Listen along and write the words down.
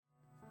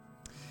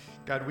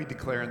God, we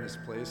declare in this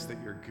place that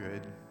you're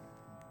good,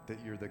 that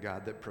you're the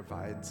God that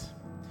provides,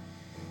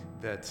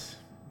 that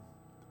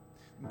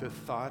the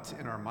thought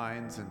in our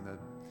minds and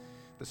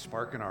the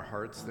spark in our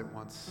hearts that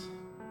wants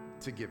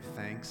to give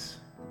thanks,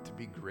 to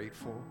be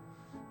grateful,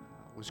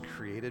 was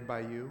created by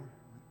you.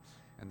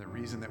 And the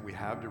reason that we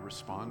have to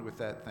respond with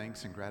that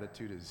thanks and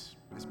gratitude is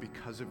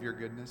because of your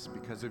goodness,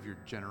 because of your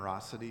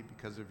generosity,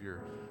 because of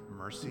your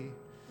mercy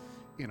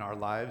in our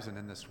lives and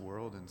in this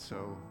world. And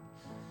so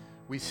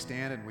we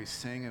stand and we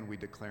sing and we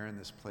declare in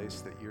this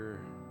place that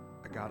you're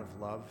a God of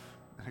love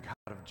and a God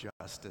of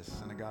justice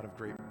and a God of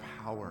great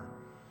power,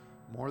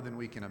 more than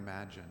we can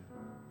imagine.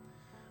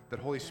 That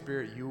Holy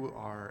Spirit, you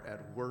are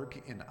at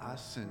work in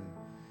us and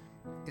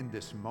in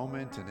this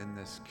moment and in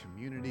this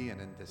community and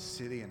in this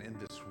city and in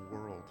this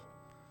world.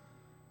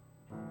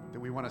 That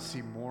we want to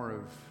see more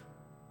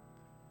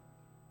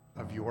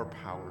of your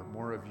power,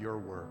 more of your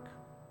work,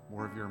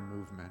 more of your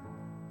movement.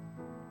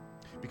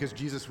 Because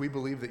Jesus, we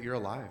believe that you're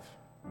alive,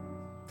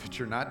 that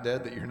you're not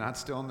dead, that you're not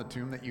still in the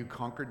tomb, that you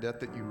conquered death,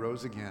 that you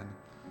rose again,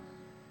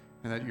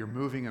 and that you're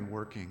moving and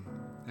working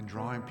and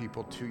drawing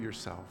people to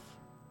yourself.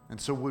 And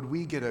so would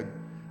we get a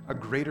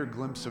greater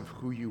glimpse of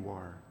who you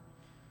are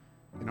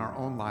in our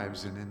own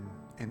lives and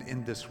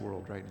in this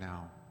world right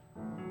now.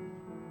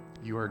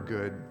 You are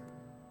good.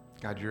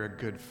 God, you're a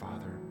good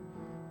Father.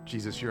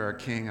 Jesus, you're our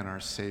King and our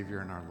Savior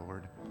and our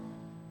Lord.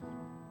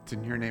 It's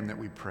in your name that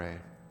we pray.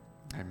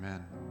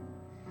 Amen.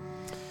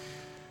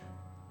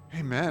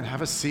 Amen.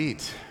 Have a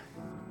seat.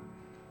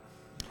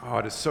 Oh,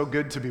 it is so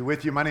good to be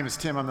with you. My name is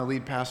Tim. I'm the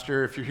lead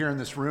pastor. If you're here in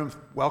this room,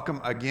 welcome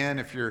again.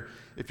 If you're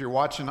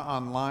watching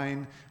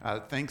online,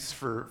 thanks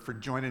for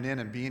joining in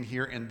and being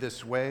here in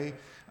this way.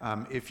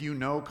 If you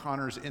know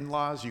Connor's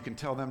in-laws, you can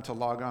tell them to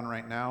log on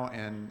right now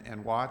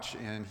and watch,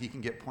 and he can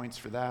get points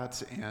for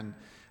that. And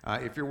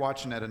if you're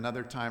watching at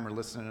another time or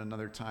listening at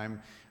another time,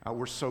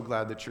 we're so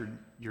glad that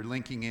you're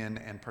linking in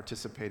and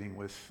participating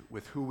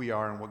with who we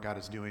are and what God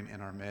is doing in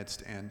our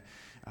midst. And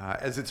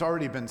as it's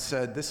already been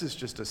said, this is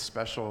just a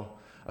special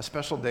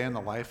day in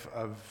the life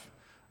of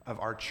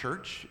our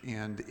church,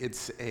 and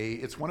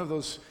it's one of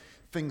those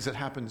things that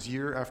happens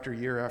year after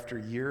year after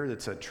year.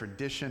 It's a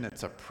tradition,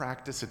 it's a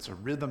practice, it's a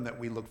rhythm that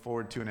we look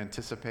forward to and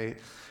anticipate.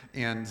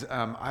 And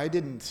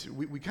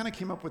we kind of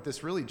came up with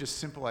this really just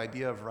simple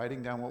idea of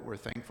writing down what we're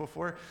thankful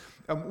for.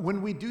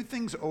 When we do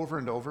things over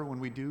and over, when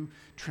we do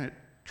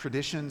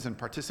traditions and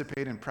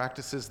participate in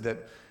practices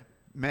that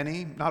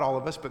many, not all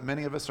of us, but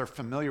many of us are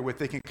familiar with,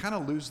 they can kind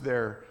of lose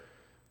their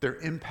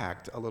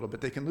impact a little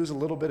bit. They can lose a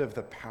little bit of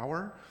the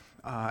power.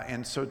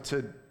 And so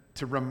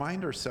to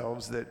remind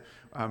ourselves that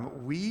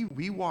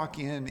we walk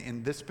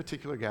in this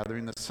particular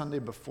gathering, the Sunday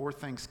before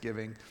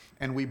Thanksgiving,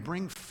 and we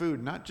bring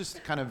food, not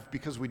just kind of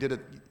because we did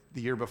it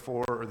the year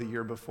before or the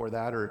year before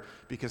that, or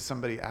because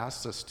somebody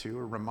asked us to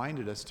or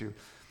reminded us to.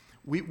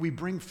 We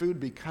bring food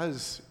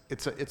because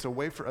it's a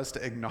way for us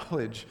to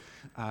acknowledge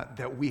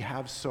that we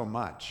have so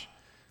much.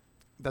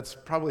 That's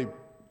probably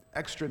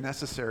extra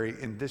necessary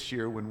in this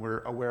year when we're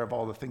aware of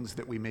all the things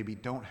that we maybe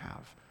don't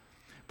have.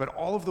 But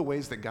all of the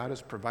ways that God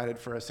has provided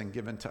for us and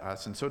given to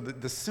us. And so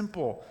the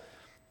simple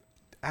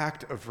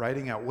act of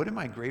writing out, what am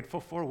I grateful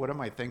for? What am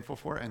I thankful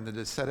for? And then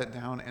to set it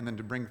down and then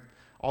to bring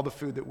all the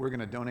food that we're going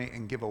to donate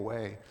and give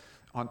away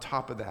on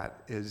top of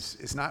that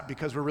is not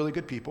because we're really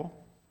good people.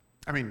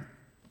 I mean,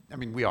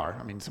 we are.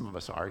 I mean, some of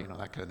us are,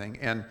 that kind of thing.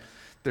 And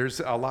there's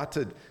a lot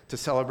to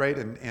celebrate,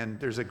 and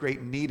there's a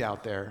great need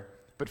out there.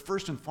 But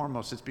first and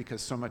foremost, it's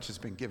because so much has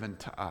been given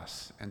to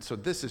us. And so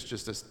this is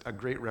just a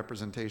great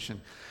representation.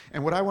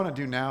 And what I want to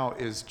do now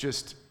is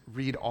just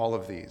read all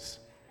of these.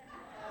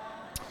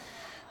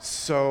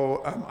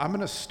 So I'm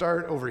going to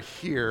start over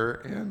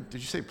here. And did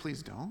you say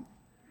please don't?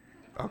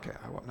 Okay.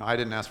 No, I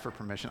didn't ask for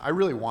permission. I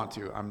really want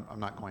to. I'm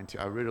not going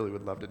to. I really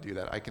would love to do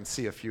that. I can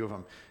see a few of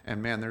them.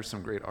 And man, there's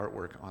some great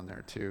artwork on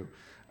there too.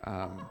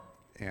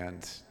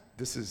 And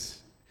this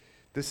is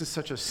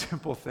such a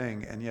simple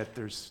thing, and yet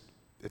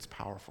it's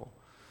powerful.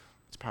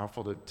 It's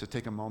powerful to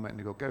take a moment and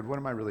to go, God, what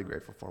am I really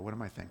grateful for? What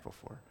am I thankful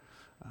for?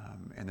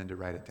 And then to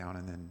write it down,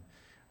 and then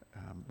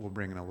we'll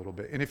bring in a little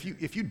bit. And if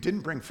you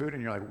didn't bring food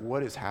and you're like,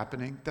 what is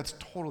happening? That's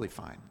totally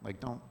fine. Like,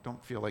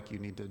 don't feel like you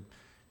need to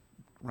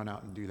run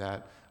out and do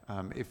that.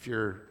 If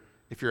you're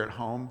at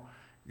home,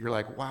 you're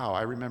like, wow,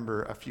 I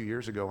remember a few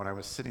years ago when I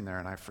was sitting there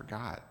and I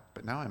forgot,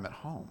 but now I'm at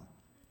home,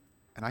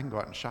 and I can go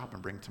out and shop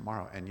and bring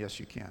tomorrow. And yes,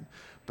 you can.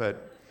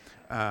 But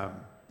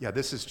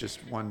this is just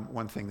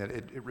one thing that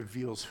it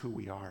reveals who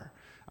we are.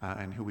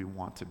 And who we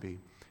want to be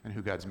and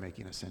who God's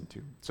making us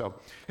into. So,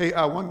 hey,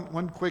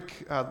 one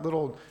quick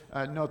little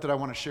note that I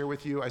want to share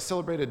with you. I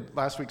celebrated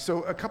last week.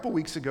 So a couple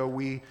weeks ago,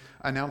 we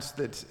announced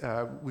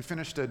that we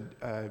finished a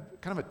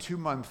kind of a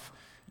 2-month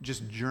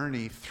just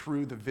journey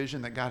through the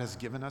vision that God has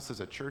given us as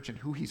a church and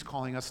who he's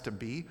calling us to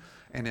be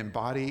and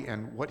embody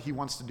and what he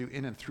wants to do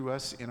in and through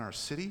us in our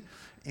city.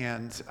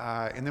 And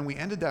then we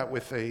ended that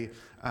with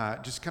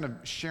just kind of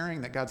sharing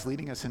that God's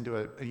leading us into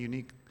a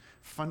unique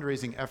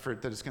fundraising effort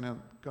that is going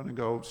to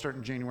go start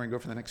in January and go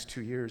for the next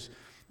 2 years.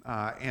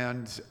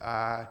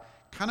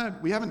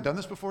 we haven't done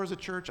this before as a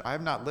church. I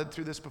have not led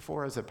through this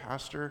before as a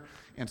pastor,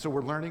 and so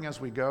we're learning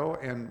as we go.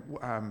 And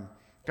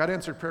God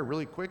answered prayer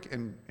really quick,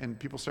 and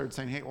people started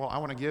saying, hey, well, I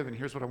want to give, and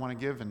here's what I want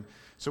to give. And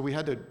so we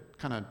had to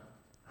kind of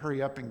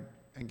hurry up and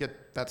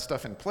get that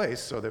stuff in place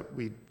so that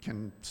we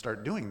can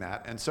start doing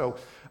that. And so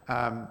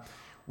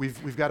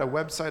we've got a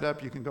website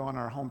up. You can go on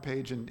our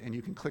homepage and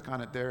you can click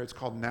on it there. It's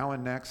called Now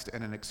and Next,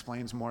 and it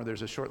explains more.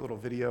 There's a short little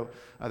video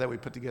that we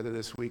put together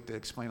this week to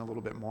explain a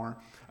little bit more.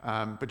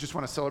 But just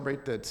want to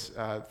celebrate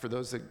that for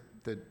those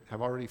that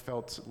have already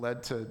felt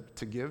led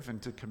to give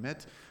and to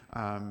commit.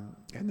 And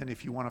then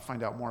if you want to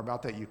find out more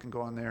about that, you can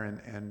go on there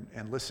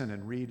and listen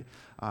and read.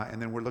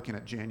 And then we're looking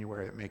at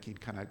January at making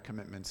kind of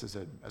commitments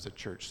as a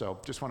church. So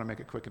just want to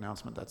make a quick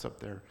announcement. That's up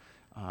there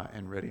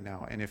and ready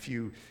now. And if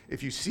you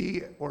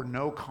see or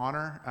know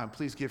Connor,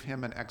 please give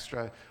him an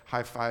extra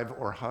high five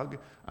or hug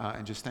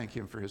and just thank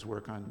him for his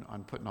work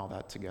on putting all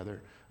that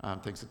together.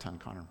 Thanks a ton,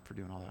 Connor, for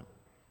doing all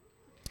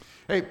that.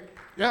 Hey,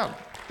 yeah,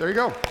 there you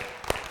go.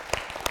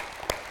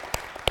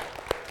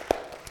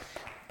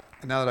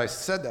 And now that I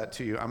said that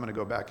to you, I'm going to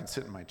go back and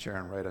sit in my chair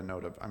and write a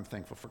note of I'm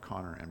thankful for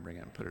Connor and bring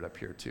it and put it up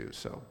here too.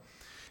 So,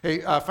 hey,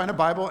 find a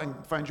Bible and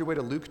find your way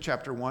to Luke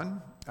chapter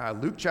 1.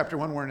 Luke chapter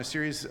 1, we're in a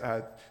series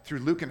through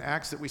Luke and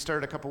Acts that we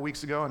started a couple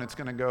weeks ago, and it's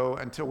going to go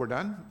until we're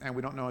done, and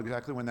we don't know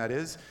exactly when that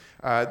is.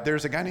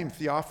 There's a guy named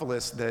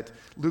Theophilus that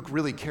Luke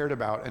really cared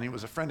about, and he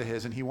was a friend of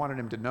his, and he wanted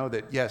him to know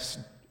that, yes,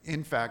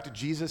 in fact,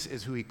 Jesus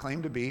is who he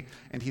claimed to be,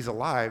 and he's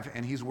alive,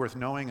 and he's worth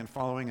knowing and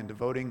following and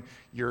devoting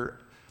your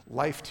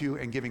life to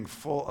and giving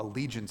full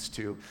allegiance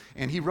to.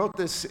 And he wrote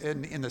this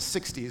in the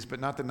 60s, but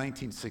not the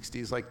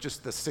 1960s, like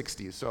just the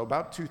 60s, so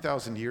about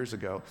 2,000 years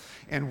ago.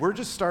 And we're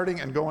just starting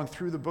and going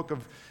through the book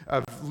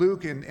of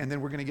Luke, and then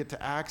we're going to get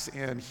to Acts.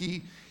 And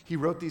he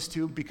wrote these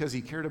two because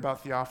he cared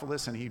about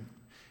Theophilus, and he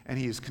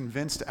is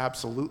convinced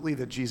absolutely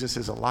that Jesus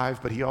is alive,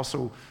 but he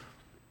also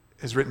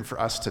is written for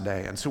us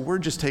today. And so we're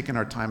just taking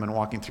our time and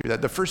walking through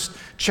that. The first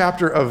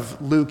chapter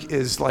of Luke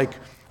is like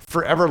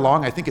forever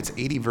long. I think it's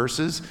 80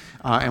 verses,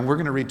 and we're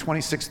going to read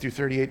 26 through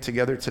 38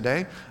 together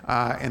today,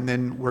 and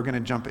then we're going to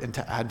jump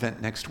into Advent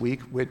next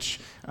week, which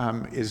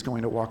is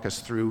going to walk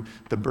us through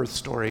the birth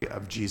story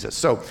of Jesus.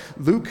 So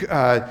Luke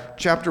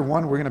chapter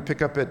 1, we're going to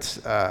pick up at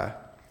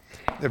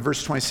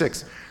verse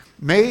 26.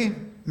 May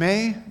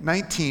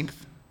 19th,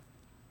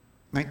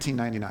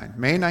 1999.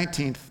 May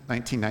 19th,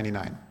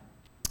 1999.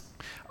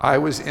 I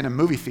was in a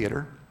movie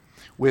theater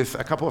with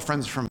a couple of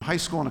friends from high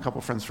school and a couple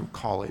of friends from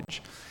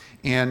college.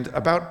 And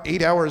about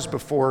 8 hours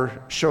before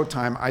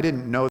showtime, I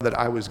didn't know that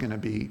I was going to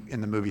be in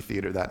the movie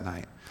theater that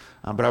night.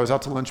 But I was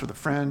out to lunch with a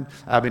friend.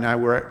 Abby and I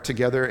were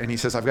together, and he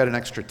says, I've got an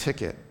extra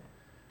ticket.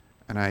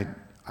 And I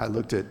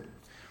looked at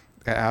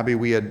Abby.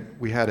 We had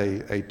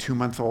a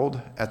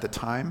 2-month-old at the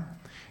time,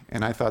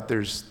 and I thought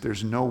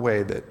there's no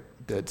way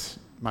that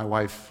my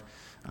wife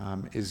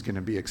is going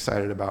to be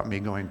excited about me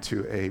going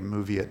to a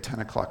movie at 10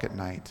 o'clock at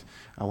night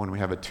when we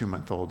have a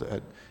 2-month-old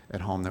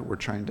at home that we're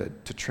trying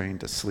to train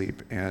to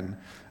sleep. And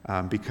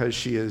because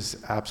she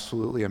is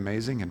absolutely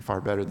amazing and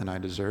far better than I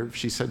deserve,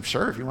 she said,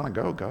 sure, if you want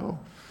to go.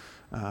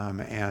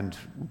 And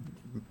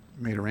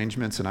made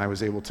arrangements, and I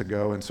was able to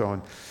go. And so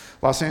in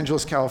Los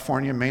Angeles,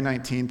 California, May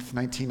 19th,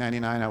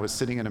 1999, I was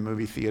sitting in a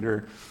movie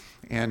theater,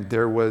 and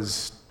there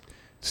was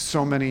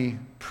so many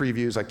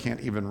previews, I can't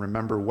even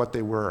remember what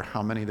they were or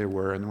how many there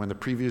were. And when the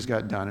previews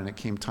got done and it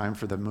came time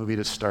for the movie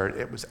to start,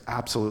 it was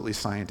absolutely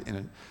silent in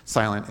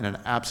an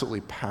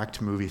absolutely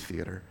packed movie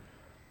theater.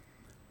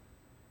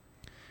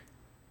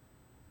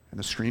 And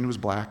the screen was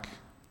black,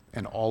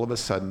 and all of a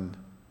sudden,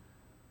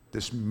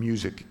 this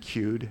music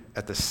cued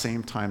at the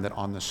same time that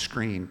on the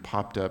screen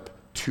popped up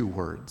 2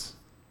 words.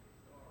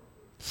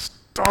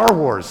 Star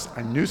Wars!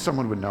 I knew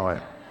someone would know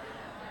it.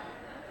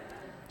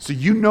 So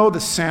you know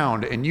the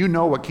sound, and you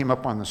know what came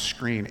up on the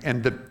screen,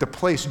 and the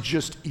place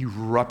just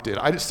erupted.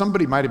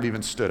 Somebody might have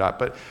even stood up,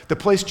 but the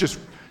place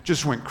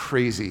just went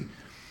crazy.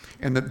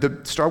 And the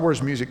Star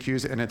Wars music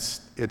cues, and it's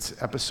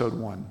episode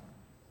 1,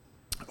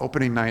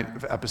 opening night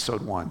of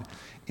episode 1.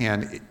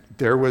 And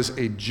there was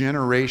a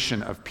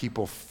generation of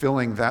people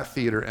filling that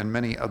theater and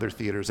many other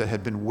theaters that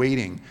had been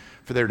waiting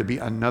for there to be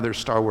another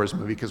Star Wars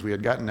movie, because we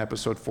had gotten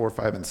episode 4,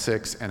 5, and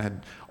 6 and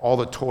had all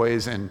the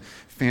toys and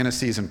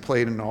fantasies and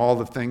played and all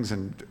the things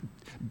and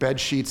bed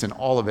sheets and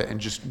all of it. And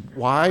just,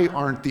 why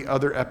aren't the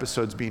other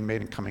episodes being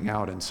made and coming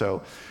out? And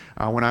so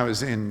when I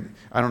was in,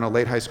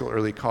 late high school,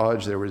 early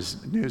college, there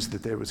was news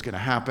that it was going to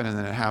happen, and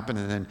then it happened.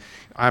 And then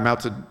I'm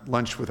out to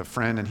lunch with a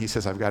friend, and he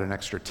says, I've got an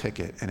extra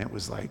ticket. And it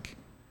was like,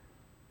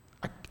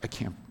 I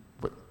can't,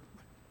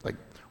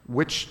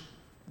 which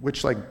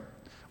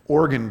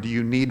organ do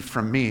you need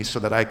from me so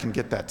that I can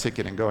get that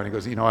ticket and go? And he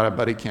goes, you know what, a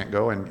buddy can't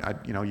go, and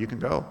you can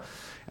go.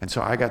 And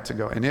so I got to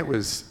go, and it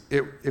was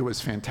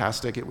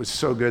fantastic. It was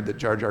so good that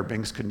Jar Jar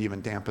Binks couldn't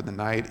even dampen the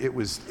night. It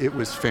was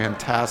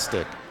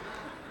fantastic.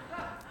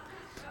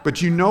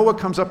 But you know what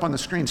comes up on the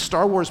screen?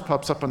 Star Wars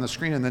pops up on the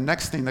screen, and the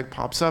next thing that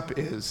pops up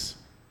is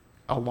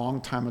a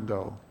long time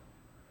ago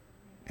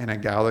in a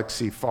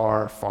galaxy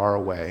far, far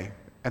away.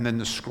 And then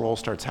the scroll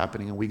starts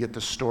happening, and we get the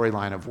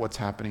storyline of what's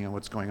happening and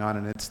what's going on.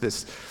 And it's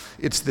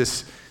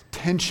this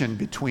tension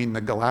between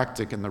the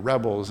galactic and the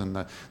rebels,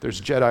 and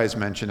there's Jedis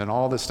mentioned, and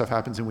all this stuff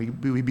happens, and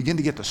we begin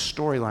to get the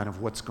storyline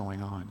of what's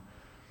going on.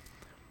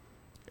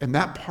 And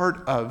that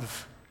part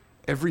of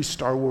every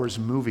Star Wars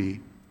movie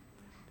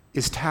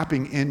is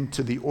tapping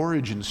into the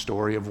origin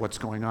story of what's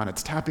going on.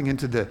 It's tapping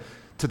into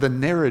the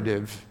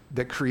narrative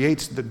that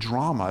creates the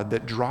drama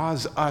that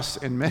draws us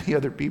and many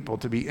other people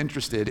to be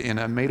interested in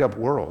a made-up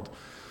world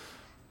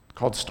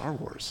called Star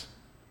Wars.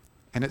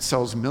 And it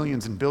sells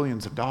millions and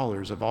billions of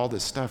dollars of all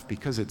this stuff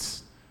because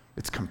it's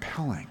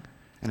compelling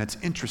and it's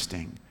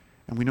interesting.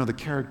 And we know the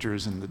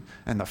characters and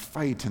the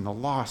fight and the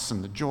loss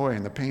and the joy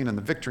and the pain and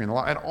the victory and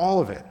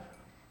all of it.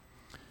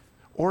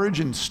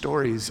 Origin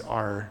stories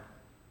are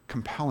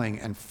compelling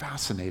and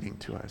fascinating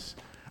to us.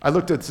 I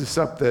looked at this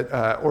up,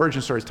 that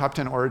origin stories, top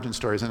 10 origin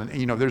stories, and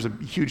there's a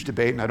huge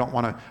debate, and I don't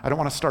want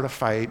to start a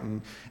fight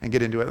and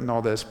get into it and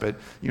all this, but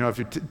if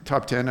you're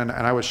top 10, and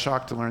I was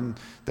shocked to learn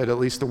that at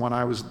least the one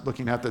I was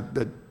looking at,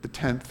 the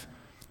 10th,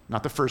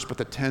 not the first, but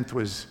the 10th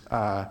was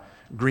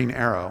Green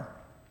Arrow.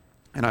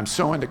 And I'm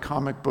so into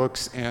comic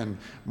books and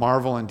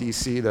Marvel and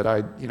DC that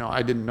I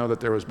didn't know that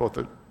there was both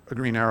a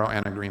Green Arrow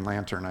and a Green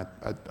Lantern.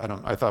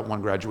 I thought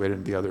one graduated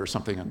into the other or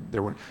something, and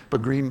there were,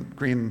 but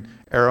Green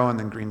Arrow and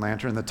then Green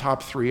Lantern. The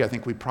top three, I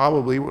think we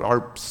probably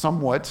are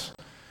somewhat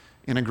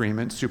in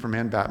agreement: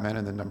 Superman, Batman,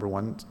 and then number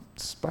one,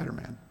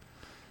 Spider-Man.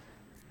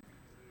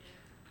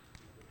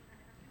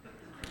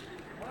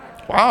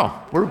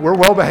 Wow, we're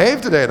well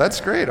behaved today.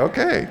 That's great.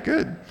 Okay,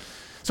 good.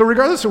 So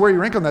regardless of where you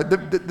rank on that,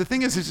 the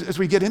thing is as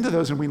we get into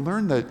those and we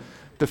learn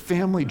the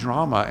family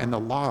drama and the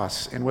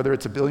loss, and whether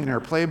it's a billionaire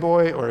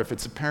playboy or if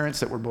it's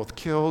parents that were both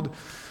killed,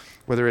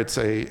 whether it's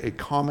a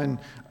common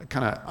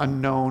kind of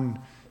unknown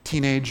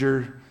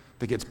teenager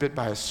that gets bit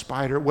by a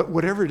spider,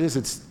 whatever it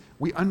is,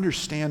 we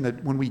understand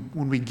that when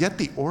we get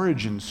the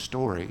origin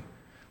story,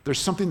 there's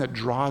something that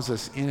draws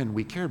us in, and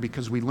we care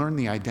because we learn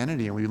the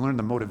identity and we learn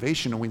the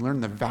motivation and we learn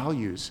the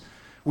values.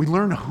 We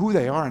learn who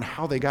they are and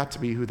how they got to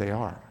be who they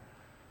are.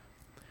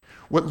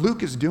 What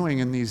Luke is doing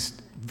in these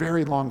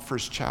very long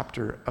first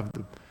chapter of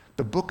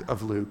the book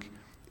of Luke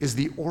is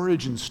the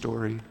origin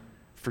story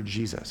for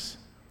Jesus.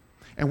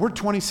 And we're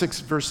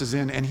 26 verses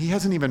in, and he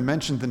hasn't even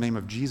mentioned the name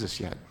of Jesus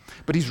yet.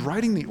 But he's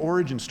writing the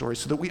origin story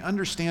so that we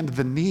understand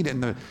the need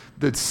and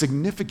the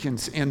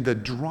significance and the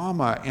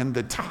drama and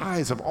the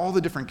ties of all the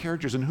different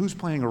characters and who's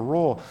playing a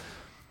role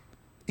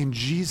in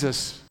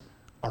Jesus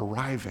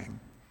arriving.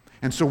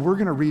 And so we're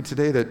going to read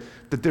today that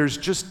there's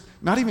just,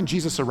 not even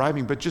Jesus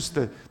arriving, but just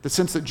the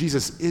sense that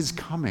Jesus is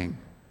coming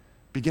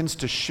begins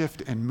to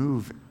shift and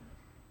move,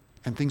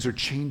 and things are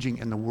changing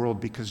in the world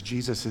because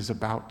Jesus is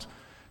about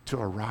to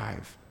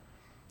arrive.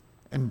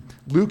 And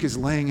Luke is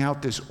laying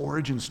out this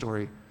origin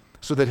story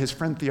so that his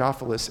friend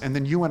Theophilus, and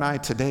then you and I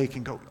today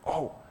can go,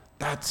 oh,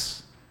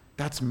 that's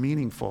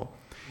meaningful.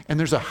 And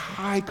there's a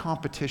high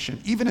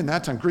competition, even in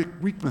that time,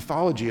 Greek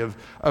mythology of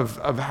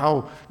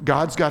how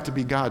gods got to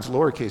be gods,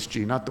 lowercase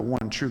g, not the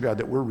one true God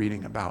that we're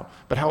reading about,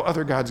 but how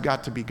other gods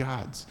got to be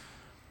gods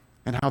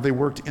and how they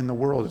worked in the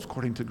world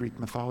according to Greek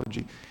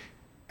mythology.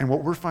 And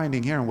what we're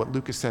finding here and what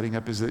Luke is setting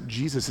up is that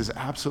Jesus is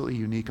absolutely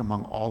unique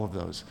among all of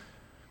those.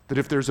 That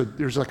if there's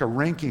like a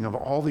ranking of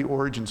all the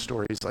origin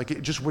stories, like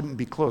it just wouldn't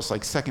be close.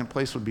 Like second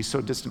place would be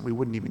so distant we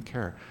wouldn't even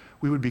care.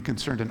 We would be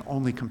concerned and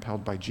only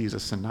compelled by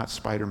Jesus and not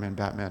Spider-Man,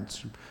 Batman,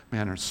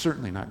 Superman, or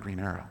certainly not Green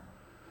Arrow.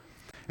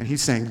 And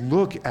he's saying,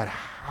 look at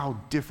how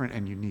different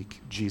and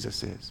unique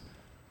Jesus is.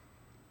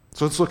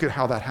 So let's look at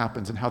how that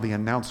happens and how the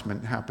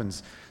announcement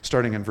happens,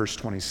 starting in verse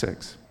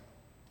 26.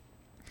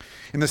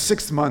 In the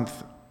 6th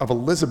month of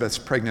Elizabeth's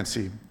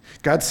pregnancy,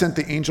 God sent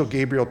the angel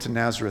Gabriel to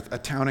Nazareth, a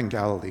town in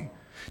Galilee,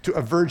 to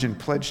a virgin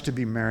pledged to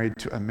be married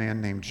to a man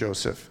named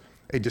Joseph,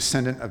 a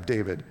descendant of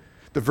David.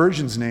 The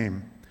virgin's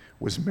name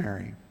was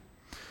Mary.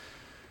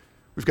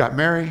 We've got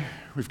Mary,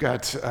 we've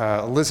got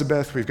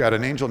Elizabeth, we've got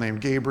an angel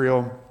named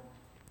Gabriel,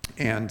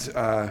 and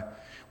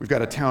we've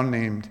got a town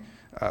named,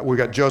 we've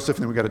got Joseph,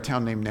 and then we've got a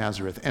town named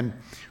Nazareth. And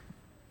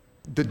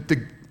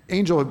the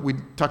angel we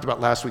talked about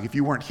last week, if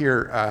you weren't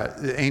here,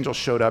 the angel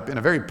showed up in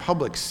a very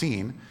public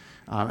scene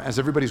as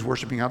everybody's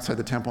worshiping outside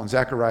the temple, and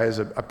Zechariah is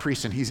a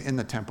priest, and he's in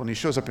the temple, and he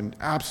shows up and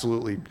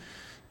absolutely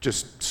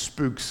just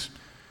spooks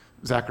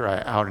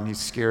Zechariah out, and he's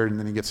scared, and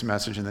then he gets a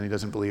message, and then he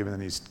doesn't believe, and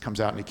then he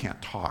comes out and he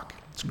can't talk.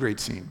 It's a great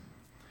scene.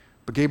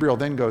 But Gabriel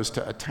then goes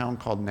to a town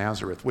called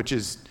Nazareth, which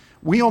is,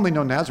 we only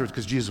know Nazareth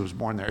because Jesus was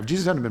born there. If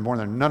Jesus hadn't been born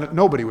there,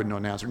 nobody would know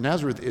Nazareth.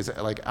 Nazareth is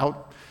like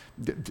out,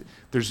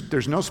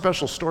 there's no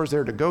special stores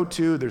there to go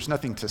to. There's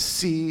nothing to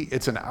see.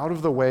 It's an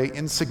out-of-the-way,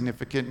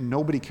 insignificant,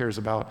 nobody cares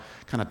about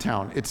kind of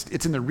town.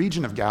 It's in the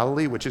region of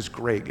Galilee, which is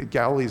great.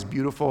 Galilee is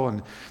beautiful,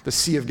 and the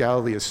Sea of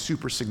Galilee is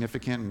super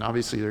significant, and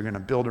obviously they're going to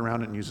build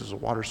around it and use it as a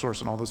water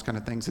source and all those kind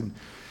of things in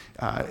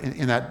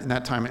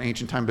that time, in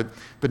ancient time.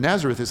 But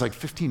Nazareth is like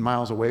 15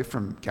 miles away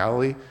from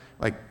Galilee.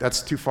 Like,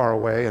 that's too far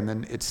away, and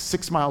then it's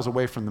 6 miles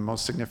away from the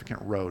most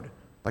significant road,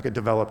 like a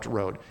developed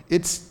road.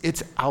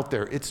 It's out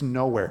there. It's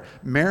nowhere.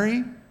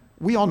 Mary,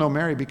 we all know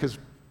Mary because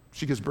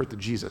She gives birth to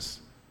Jesus.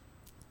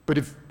 But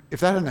if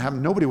that hadn't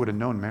happened, nobody would have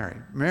known Mary.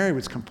 Mary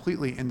was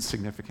completely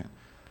insignificant,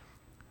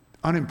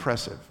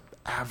 unimpressive,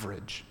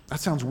 average. That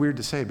sounds weird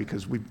to say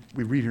because we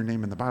read her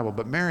name in the Bible,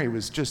 but Mary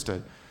was just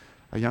a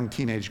young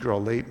teenage girl,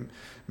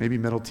 maybe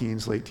middle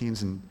teens, late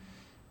teens, and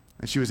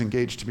she was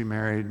engaged to be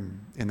married. And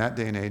in that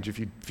day and age, if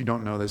you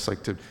don't know this,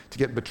 like to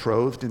get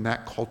betrothed in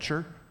that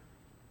culture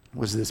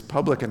was this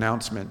public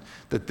announcement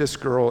that this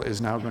girl is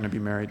now going to be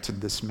married to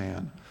this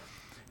man.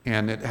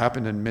 And it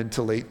happened in mid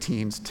to late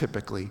teens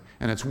typically.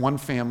 And it's one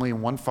family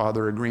and one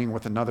father agreeing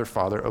with another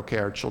father, okay,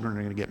 our children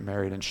are going to get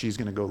married and she's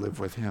going to go live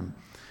with him.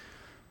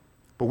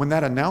 But when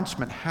that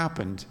announcement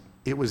happened,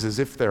 it was as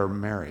if they're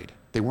married.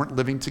 They weren't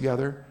living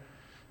together.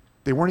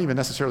 They weren't even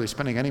necessarily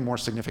spending any more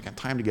significant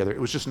time together. It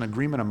was just an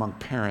agreement among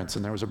parents,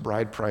 and there was a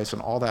bride price,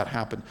 and all that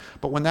happened.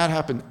 But when that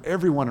happened,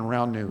 everyone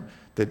around knew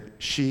that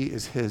she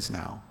is his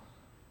now.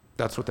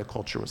 That's what the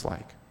culture was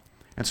like.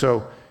 And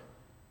so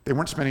they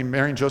weren't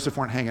Mary and Joseph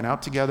weren't hanging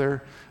out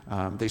together.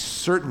 They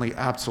certainly,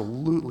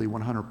 absolutely,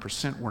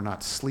 100% were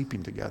not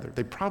sleeping together.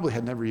 They probably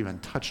had never even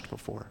touched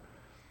before.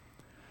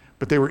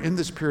 But they were in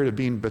this period of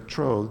being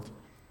betrothed,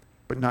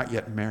 but not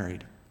yet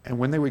married. And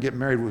when they would get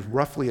married was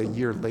roughly a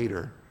year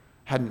later.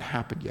 Hadn't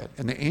happened yet.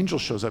 And the angel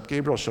shows up,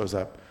 Gabriel shows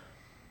up.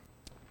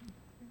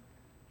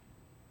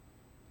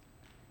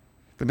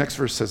 The next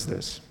verse says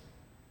this.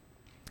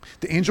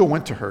 The angel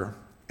went to her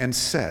and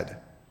said,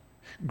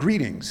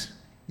 "Greetings,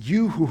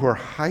 you who are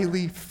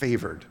highly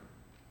favored!"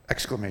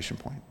 Exclamation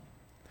point.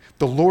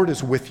 "The Lord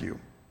is with you."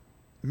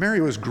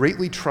 Mary was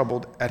greatly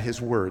troubled at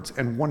his words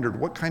and wondered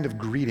what kind of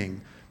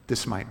greeting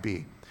this might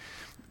be.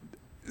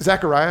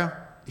 Zechariah,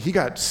 he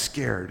got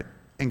scared,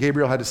 and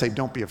Gabriel had to say,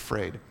 "Don't be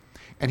afraid."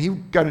 And he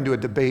got into a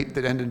debate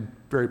that ended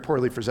very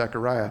poorly for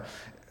Zechariah.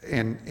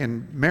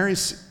 And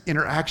Mary's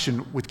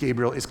interaction with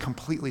Gabriel is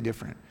completely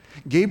different.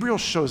 Gabriel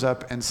shows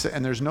up, and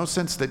there's no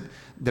sense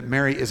that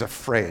Mary is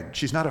afraid.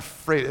 She's not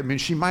afraid. I mean,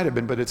 she might have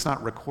been, but it's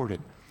not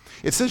recorded.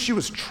 It says she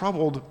was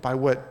troubled by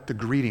what the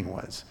greeting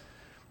was.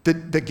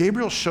 That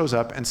Gabriel shows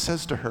up and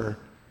says to her,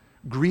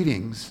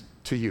 "Greetings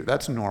to you."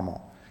 That's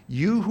normal.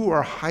 "You who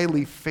are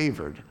highly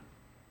favored."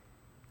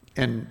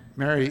 And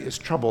Mary is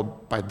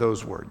troubled by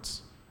those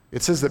words.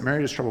 It says that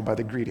Mary is troubled by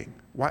the greeting.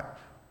 Why?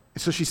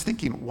 So she's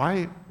thinking,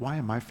 why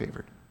am I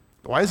favored?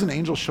 Why is an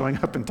angel showing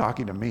up and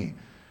talking to me?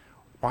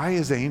 Why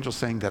is the angel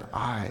saying that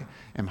I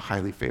am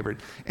highly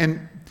favored?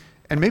 And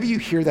maybe you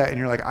hear that and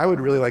you're like, I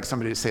would really like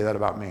somebody to say that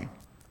about me.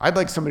 I'd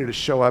like somebody to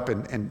show up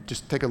and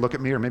just take a look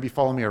at me, or maybe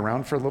follow me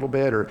around for a little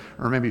bit, or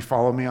maybe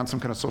follow me on some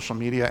kind of social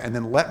media, and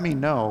then let me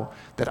know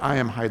that I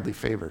am highly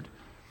favored.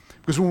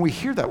 Because when we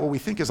hear that, what we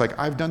think is like,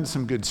 I've done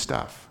some good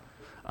stuff.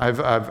 I've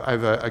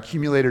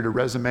accumulated a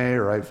resume,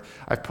 or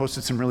I've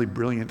posted some really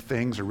brilliant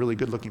things or really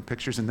good-looking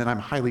pictures, and then I'm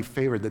highly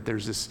favored, that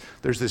there's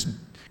this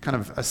kind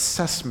of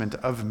assessment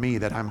of me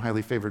that I'm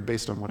highly favored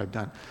based on what I've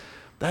done.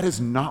 That is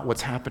not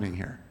what's happening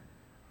here.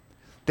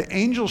 The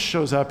angel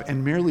shows up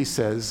and merely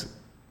says,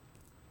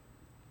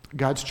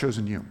 God's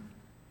chosen you.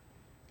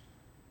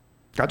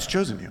 God's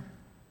chosen you.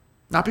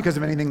 Not because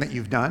of anything that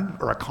you've done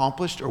or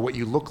accomplished or what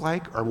you look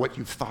like or what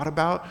you've thought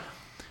about,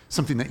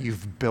 something that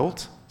you've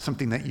built,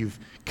 something that you've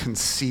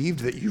conceived,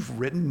 that you've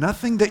written,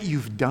 nothing that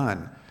you've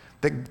done.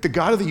 The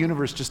God of the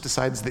universe just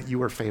decides that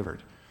you are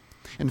favored.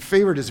 And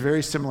favored is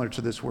very similar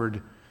to this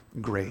word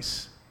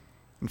grace.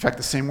 In fact,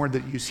 the same word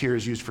that you use here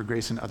is used for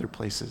grace in other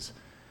places.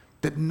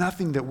 That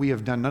nothing that we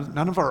have done,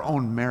 none of our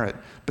own merit,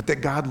 but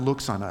that God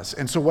looks on us.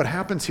 And so what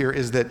happens here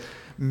is that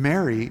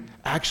Mary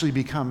actually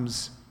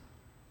becomes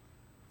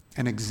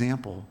an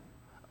example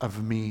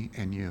of me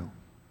and you.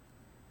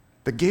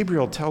 That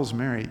Gabriel tells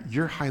Mary,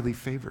 you're highly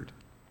favored.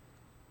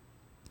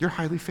 You're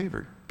highly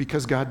favored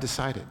because God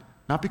decided,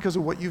 not because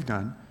of what you've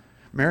done.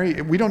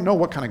 Mary, we don't know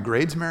what kind of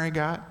grades Mary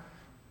got.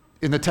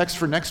 In the text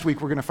for next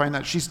week, we're going to find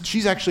that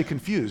she's actually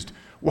confused.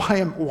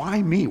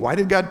 Why me? Why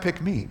did God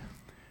pick me?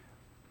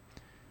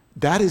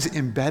 That is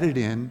embedded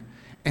in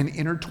and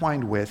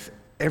intertwined with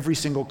every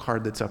single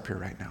card that's up here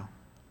right now.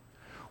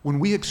 When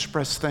we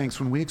express thanks,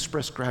 when we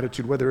express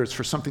gratitude, whether it's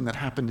for something that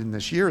happened in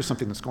this year or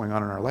something that's going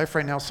on in our life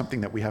right now,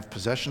 something that we have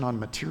possession on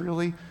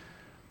materially,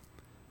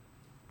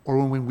 or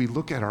when we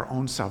look at our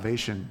own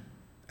salvation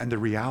and the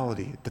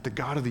reality that the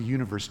God of the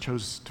universe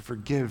chose to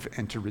forgive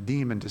and to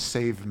redeem and to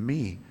save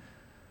me,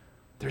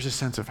 there's a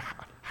sense of,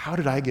 how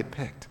did I get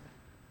picked?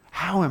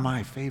 How am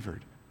I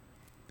favored?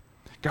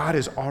 God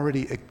is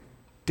already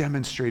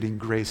demonstrating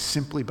grace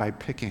simply by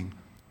picking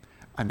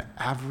an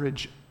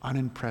average,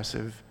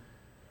 unimpressive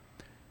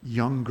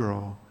young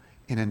girl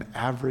in an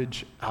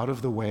average,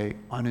 out-of-the-way,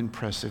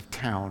 unimpressive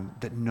town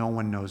that no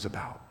one knows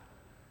about.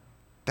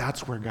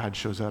 That's where God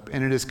shows up.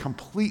 And it is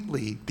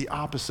completely the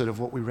opposite of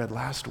what we read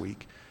last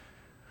week,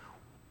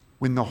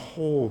 when the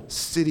whole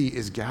city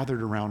is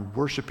gathered around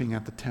worshiping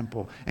at the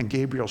temple, and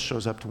Gabriel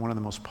shows up to one of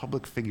the most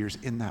public figures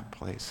in that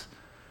place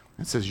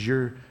and says,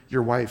 your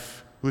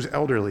wife, who's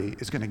elderly,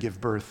 is going to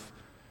give birth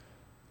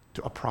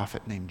to a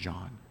prophet named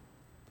John.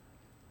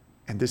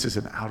 And this is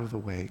an out of the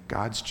way,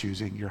 God's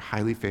choosing, you're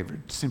highly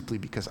favored simply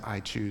because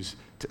I choose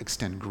to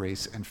extend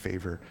grace and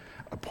favor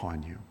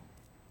upon you.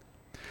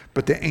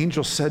 But the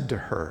angel said to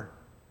her,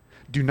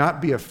 do not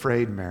be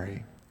afraid,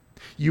 Mary.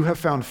 You have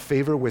found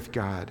favor with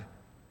God.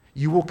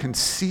 You will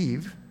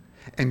conceive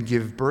and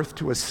give birth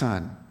to a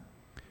son,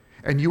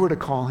 and you are to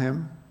call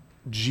him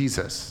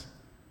Jesus.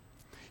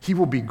 He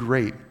will be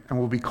great and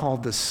will be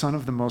called the Son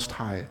of the Most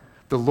High.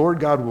 The Lord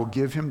God will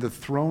give him the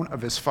throne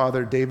of his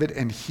father David,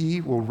 and he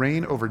will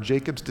reign over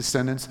Jacob's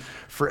descendants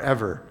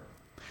forever.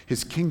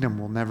 His kingdom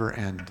will never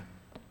end.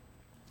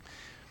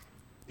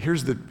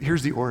 Here's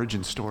the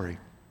origin story.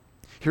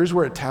 Here's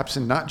where it taps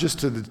in not just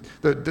to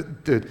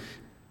the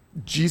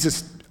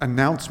Jesus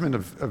announcement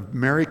of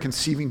Mary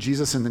conceiving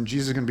Jesus, and then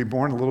Jesus is going to be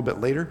born a little bit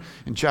later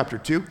in chapter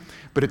 2,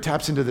 but it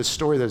taps into this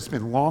story that's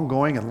been long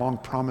going and long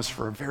promised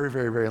for a very,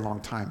 very, very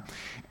long time.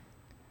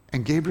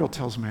 And Gabriel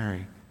tells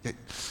Mary,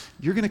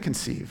 you're going to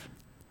conceive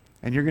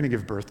and you're going to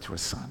give birth to a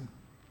son.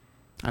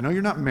 I know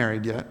you're not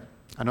married yet.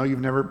 I know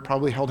you've never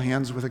probably held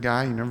hands with a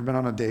guy. You've never been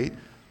on a date.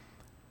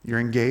 You're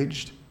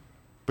engaged,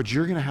 but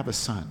you're going to have a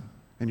son,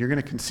 and you're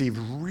going to conceive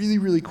really,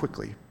 really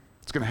quickly.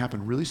 It's going to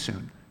happen really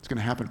soon. It's going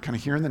to happen kind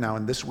of here and the now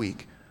and this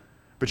week.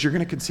 But you're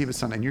going to conceive a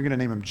son, and you're going to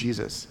name him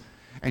Jesus.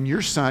 And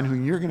your son, who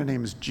you're going to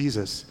name as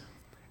Jesus,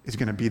 is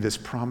going to be this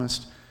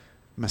promised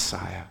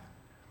Messiah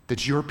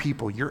that your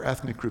people, your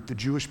ethnic group, the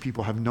Jewish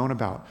people have known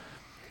about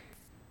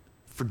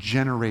for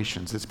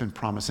generations. It's been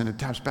promised. And it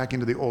taps back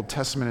into the Old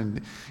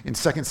Testament in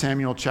 2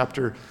 Samuel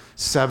chapter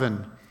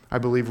 7, I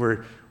believe,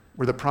 where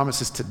the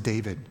promise is to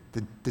David.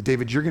 The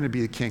David, you're going to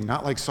be the king,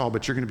 not like Saul,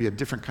 but you're going to be a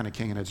different kind of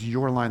king, and it's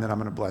your line that I'm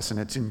going to bless, and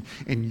it's in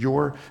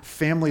your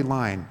family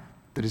line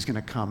that is going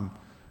to come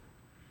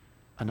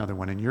another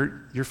one, and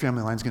your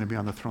family line is going to be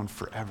on the throne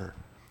forever.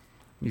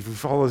 If you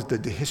follow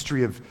the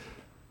history of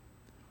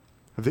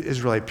the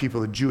Israelite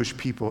people, the Jewish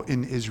people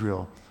in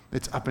Israel,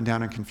 it's up and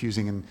down and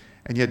confusing,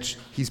 and yet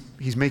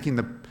he's making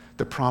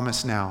the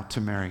promise now to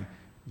Mary.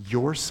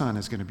 Your son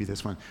is going to be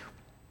this one.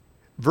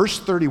 Verse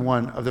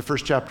 31 of the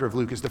first chapter of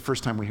Luke is the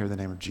first time we hear the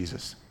name of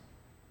Jesus.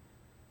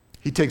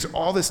 He takes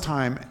all this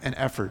time and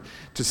effort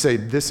to say,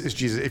 this is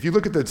Jesus. If you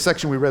look at the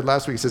section we read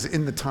last week, it says,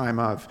 in the time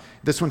of.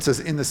 This one says,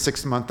 in the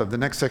 6th month of. The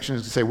next section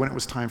is to say, when it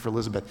was time for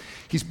Elizabeth.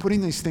 He's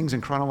putting these things in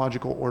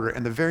chronological order.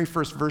 And the very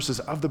first verses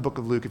of the book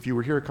of Luke, if you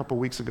were here a couple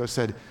weeks ago,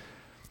 said,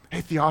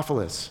 hey,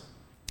 Theophilus,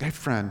 hey,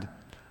 friend,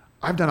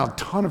 I've done a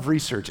ton of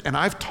research, and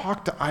I've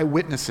talked to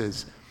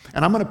eyewitnesses,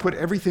 and I'm going to put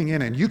everything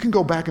in, and you can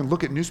go back and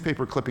look at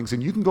newspaper clippings,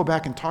 and you can go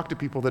back and talk to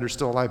people that are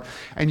still alive,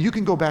 and you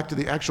can go back to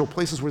the actual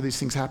places where these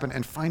things happen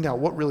and find out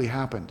what really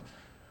happened.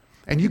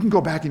 And you can go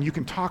back and you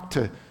can talk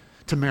to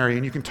Mary,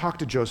 and you can talk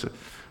to Joseph.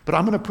 But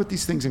I'm going to put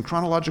these things in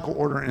chronological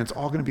order, and it's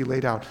all going to be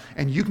laid out.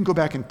 And you can go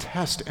back and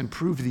test and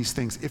prove these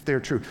things if they're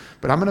true.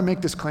 But I'm going to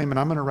make this claim, and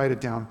I'm going to write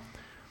it down,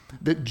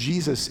 that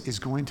Jesus is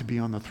going to be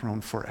on the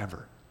throne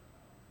forever.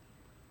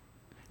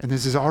 And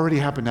this has already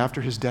happened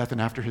after his death and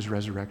after his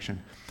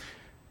resurrection.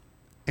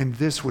 And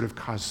this would have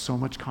caused so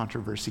much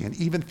controversy. And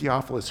even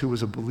Theophilus, who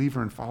was a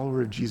believer and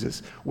follower of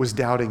Jesus, was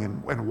doubting.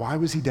 And why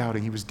was he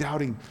doubting? He was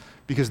doubting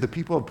because the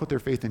people who put their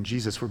faith in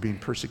Jesus were being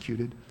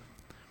persecuted,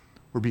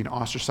 were being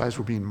ostracized,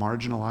 were being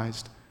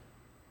marginalized.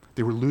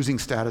 They were losing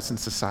status in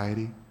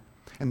society.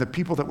 And the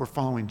people that were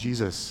following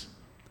Jesus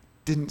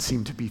didn't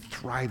seem to be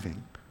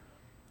thriving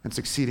and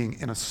succeeding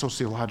in a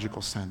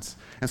sociological sense.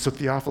 And so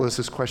Theophilus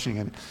is questioning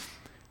it.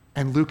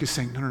 And Luke is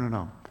saying,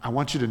 no. I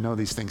want you to know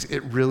these things.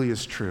 It really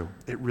is true.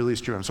 It really is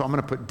true. And so I'm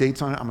going to put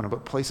dates on it. I'm going to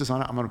put places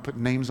on it. I'm going to put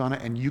names on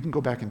it. And you can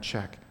go back and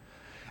check.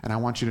 And I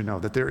want you to know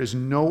that there is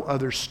no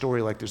other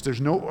story like this.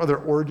 There's no other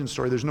origin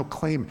story. There's no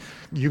claim.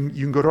 You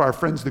can go to our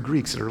friends, the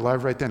Greeks, that are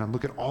alive right then, and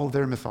look at all of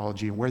their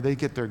mythology and where they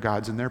get their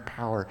gods and their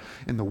power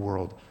in the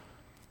world.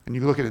 And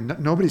you look at it.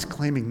 Nobody's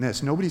claiming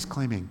this. Nobody's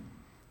claiming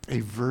a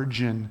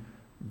virgin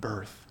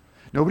birth.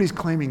 Nobody's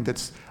claiming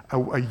that's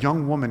a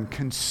young woman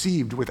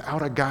conceived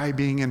without a guy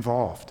being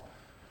involved.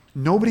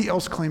 Nobody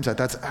else claims that.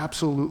 That's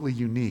absolutely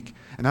unique.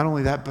 And not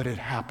only that, but it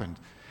happened.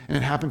 And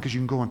it happened because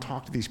you can go and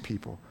talk to these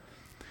people.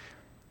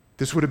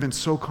 This would have been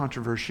so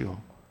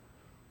controversial.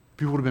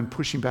 People would have been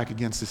pushing back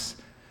against this,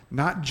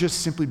 not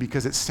just simply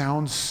because it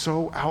sounds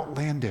so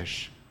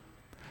outlandish,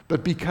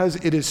 but because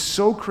it is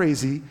so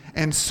crazy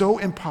and so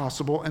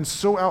impossible and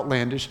so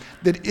outlandish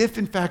that if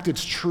in fact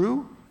it's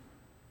true,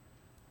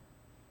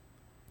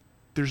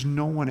 there's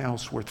no one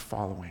else worth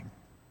following.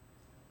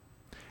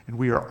 And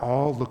we are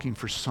all looking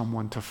for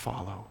someone to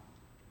follow.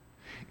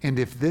 And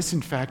if this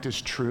in fact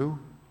is true,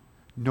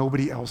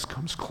 nobody else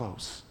comes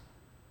close.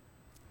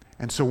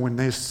 And so when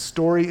this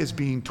story is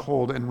being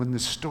told and when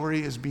this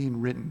story is being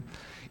written,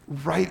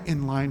 right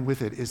in line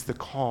with it is the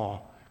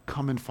call,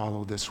 come and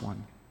follow this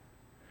one.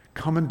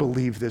 Come and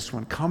believe this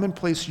one. Come and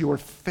place your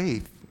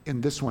faith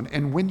in this one.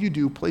 And when you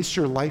do, place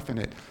your life in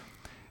it.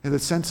 In the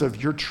sense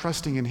of you're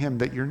trusting in him,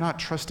 that you're not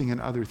trusting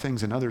in other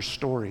things, in other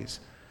stories,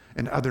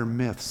 in other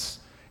myths,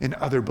 in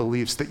other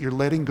beliefs, that you're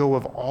letting go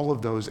of all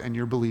of those and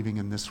you're believing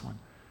in this one.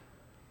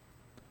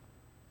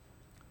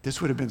 This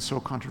would have been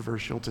so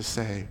controversial to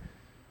say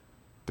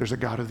There's a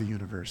God of the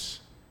universe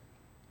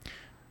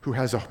who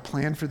has a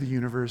plan for the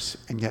universe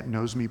and yet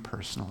knows me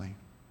personally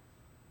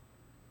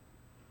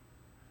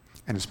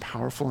and is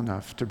powerful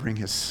enough to bring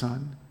his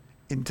son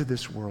into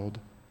this world,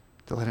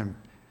 to let him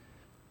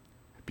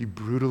be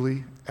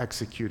brutally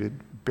executed,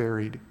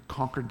 buried,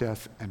 conquer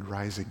death, and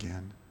rise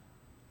again.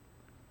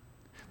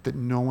 That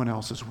no one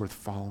else is worth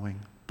following,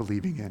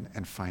 believing in,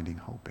 and finding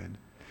hope in.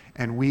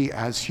 And we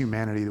as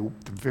humanity,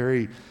 the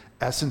very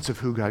essence of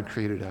who God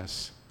created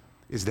us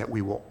is that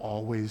we will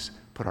always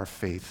put our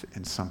faith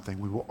in something.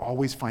 We will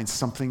always find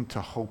something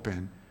to hope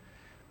in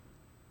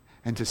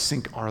and to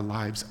sync our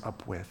lives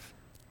up with.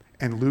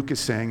 And Luke is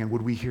saying, and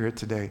would we hear it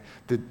today,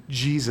 that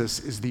Jesus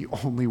is the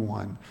only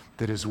one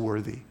that is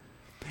worthy.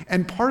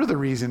 And part of the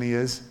reason he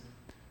is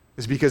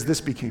because this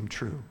became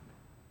true.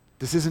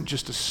 This isn't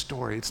just a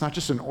story. It's not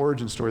just an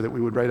origin story that we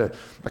would write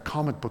a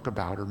comic book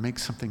about or make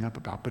something up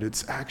about, but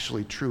it's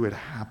actually true. It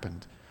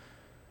happened.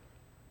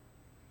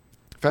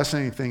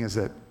 Fascinating thing is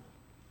that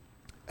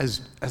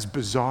as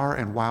bizarre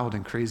and wild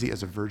and crazy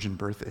as a virgin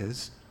birth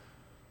is,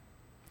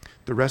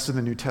 the rest of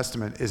the New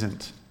Testament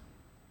isn't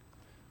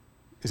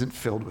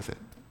filled with it.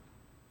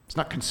 It's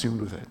not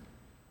consumed with it.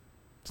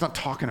 It's not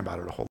talking about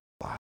it a whole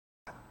lot.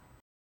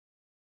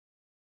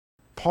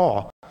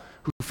 Paul,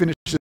 who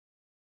finishes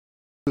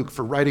Luke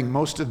for writing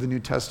most of the New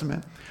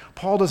Testament,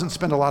 Paul doesn't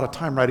spend a lot of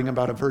time writing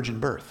about a virgin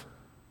birth.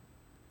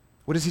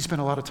 What does he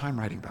spend a lot of time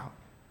writing about?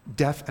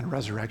 Death and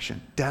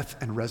resurrection,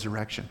 death and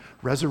resurrection,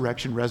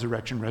 resurrection,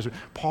 resurrection,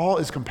 resurrection. Paul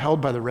is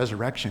compelled by the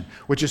resurrection,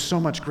 which is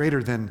so much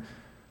greater than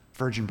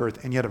virgin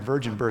birth. And yet a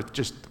virgin birth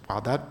just, wow,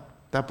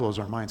 that blows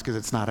our minds because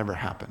it's not ever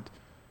happened.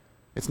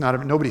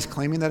 Nobody's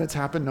claiming that it's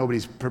happened.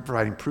 Nobody's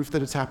providing proof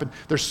that it's happened.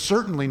 There's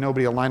certainly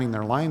nobody aligning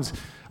their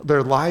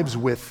lives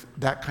with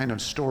that kind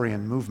of story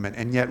and movement.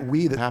 And yet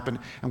that happened,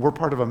 and we're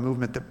part of a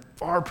movement that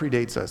far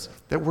predates us,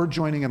 that we're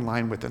joining in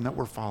line with and that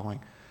we're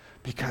following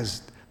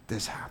because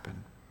this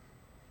happened.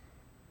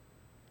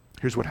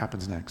 Here's what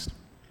happens next.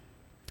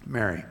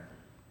 Mary,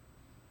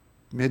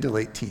 mid to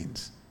late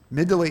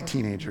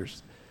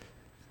teenagers,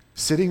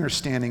 sitting or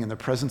standing in the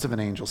presence of an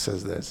angel,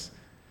 says this.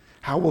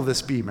 How will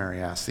this be, Mary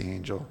asked the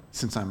angel,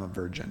 since I'm a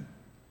virgin?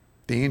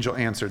 The angel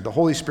answered, the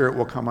Holy Spirit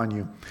will come on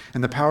you,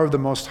 and the power of the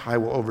Most High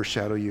will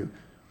overshadow you.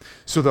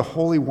 So the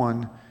Holy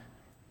One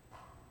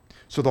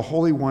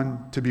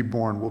to be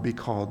born will be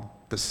called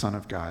the Son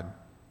of God.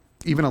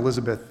 Even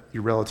Elizabeth,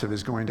 your relative,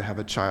 is going to have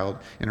a child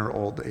in her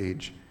old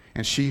age,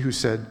 and she who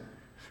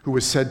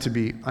was said to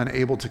be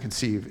unable to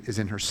conceive is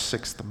in her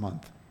 6th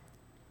month.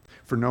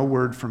 For no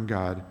word from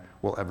God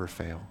will ever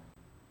fail.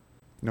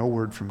 No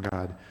word from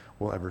God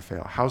will ever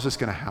fail. How's this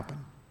going to happen?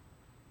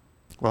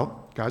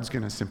 Well, God's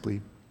going to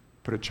simply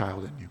put a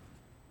child in you.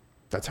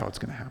 That's how it's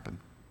going to happen.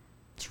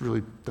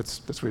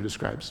 That's what he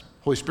describes.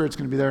 Holy Spirit's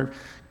going to be there.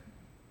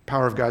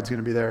 Power of God's going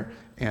to be there.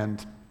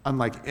 And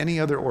unlike any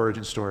other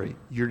origin story,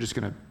 you're just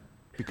going to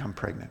become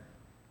pregnant.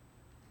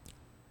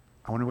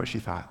 I wonder what she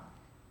thought.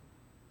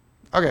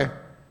 Okay,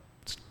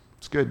 it's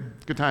good.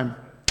 Good time.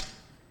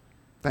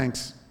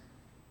 Thanks.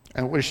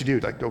 And what does she do?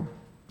 Go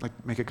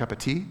make a cup of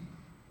tea?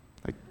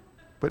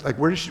 But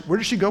where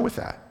does she go with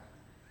that?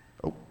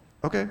 Oh,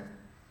 okay.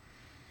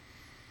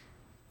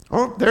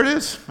 Oh, there it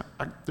is.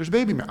 There's a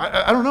baby.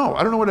 I don't know.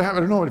 I don't know what happened.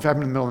 I don't know what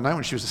happened in the middle of the night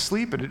when she was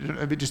asleep. But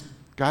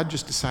God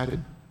just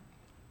decided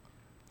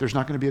there's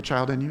not going to be a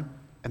child in you,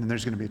 and then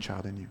there's going to be a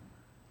child in you.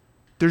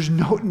 There's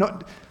no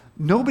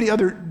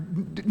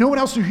one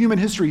else in human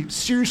history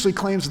seriously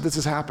claims that this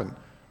has happened.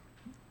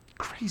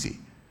 Crazy.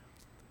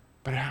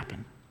 But it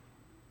happened.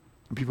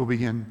 And people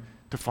began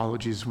to follow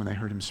Jesus when they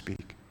heard him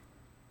speak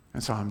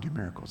and saw him do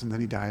miracles. And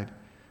then he died,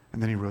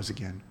 and then he rose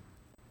again.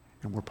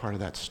 And we're part of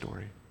that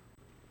story.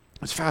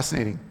 It's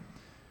fascinating.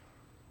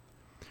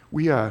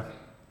 The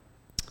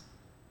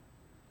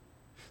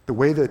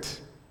way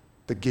that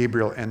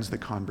Gabriel ends the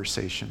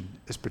conversation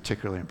is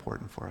particularly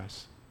important for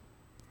us.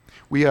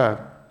 We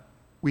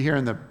here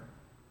in the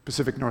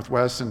Pacific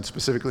Northwest, and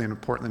specifically in the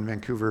Portland,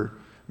 Vancouver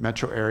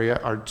metro area,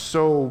 are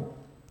so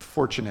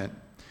fortunate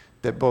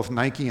that both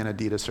Nike and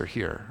Adidas are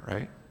here,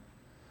 right?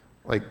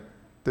 Like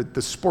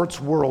the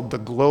sports world, the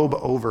globe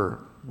over,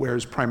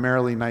 wears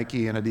primarily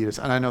Nike and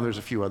Adidas. And I know there's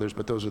a few others,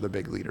 but those are the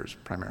big leaders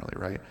primarily,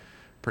 right?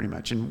 Pretty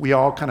much. And we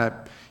all kind of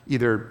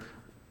either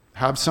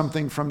have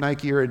something from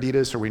Nike or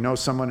Adidas, or we know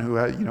someone who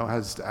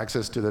has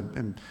access to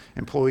the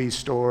employee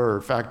store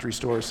or factory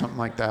store or something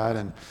like that.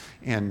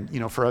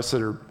 And for us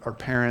that are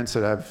parents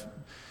that have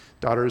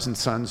daughters and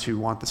sons who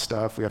want the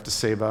stuff, we have to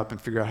save up and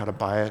figure out how to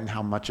buy it and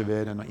how much of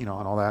it, and and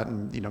all that.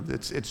 And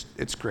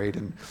it's great.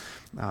 And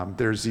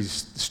there's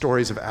these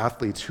stories of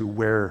athletes who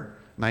wear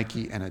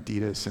Nike and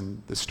Adidas,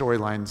 and the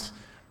storylines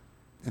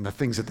and the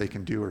things that they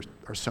can do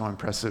are so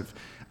impressive.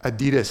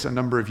 Adidas, a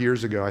number of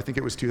years ago, I think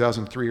it was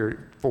 2003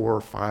 or 4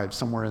 or 5,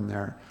 somewhere in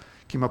there,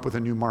 came up with a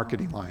new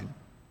marketing line.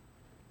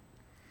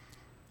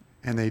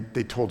 And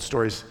they told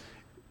stories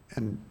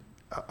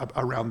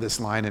around this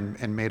line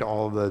and made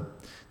all of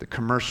the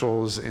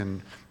commercials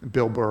and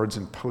billboards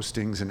and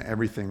postings and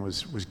everything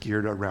was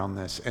geared around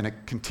this. And it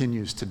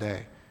continues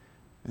today.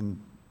 And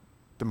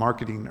the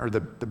marketing or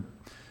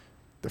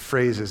the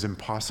phrase is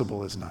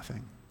impossible is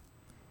nothing.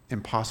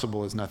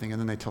 Impossible is nothing. And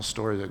then they tell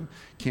stories that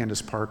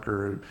Candace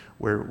Parker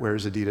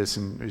wears Adidas,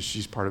 and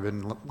she's part of it,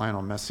 and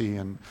Lionel Messi,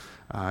 and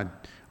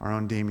our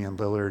own Damian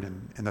Lillard,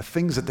 and the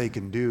things that they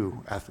can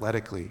do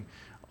athletically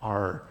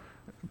are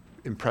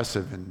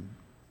impressive and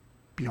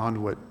beyond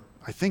what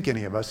I think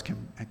any of us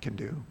can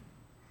do.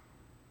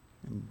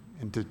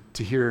 And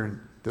to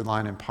hear the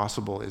line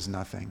 "impossible is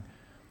nothing,"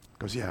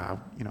 goes, yeah,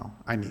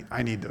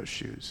 I need those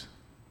shoes.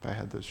 If I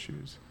had those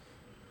shoes,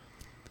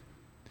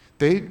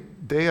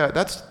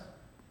 that's.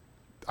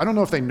 I don't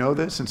know if they know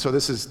this, and so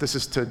this is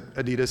to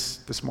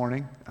Adidas this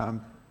morning.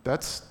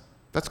 That's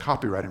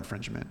copyright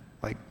infringement.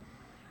 Like,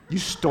 you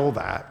stole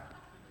that,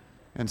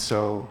 and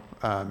so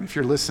if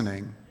you're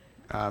listening,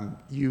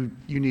 you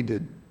need to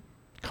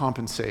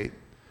compensate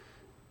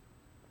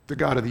the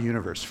God of the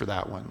universe for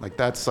that one.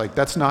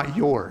 That's not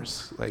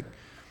yours.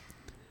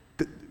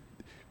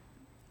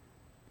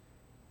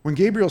 When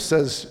Gabriel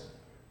says,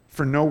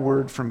 "For no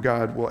word from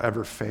God will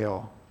ever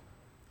fail,"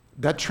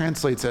 that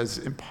translates as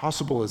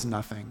impossible is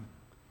nothing.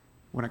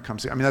 When it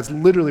comes to, that's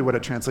literally what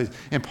it translates.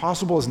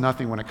 Impossible is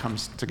nothing when it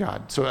comes to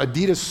God. So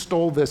Adidas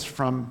stole this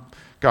from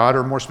God,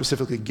 or more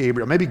specifically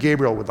Gabriel. Maybe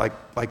Gabriel would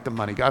like the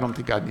money. I don't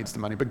think God needs the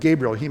money, but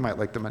Gabriel, he might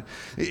like the money.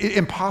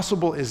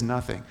 Impossible is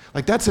nothing.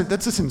 That's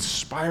this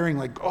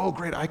inspiring, oh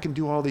great, I can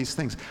do all these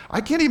things. I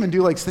can't even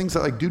do things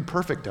that Dude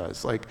Perfect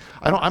does.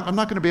 I'm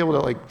not going to be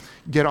able to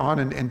get on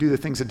and do the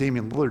things that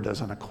Damian Lillard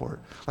does on a court.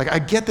 I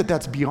get that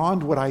that's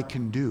beyond what I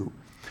can do.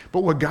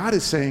 But what God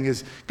is saying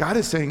is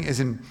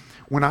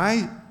when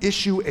I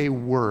issue a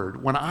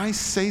word, when I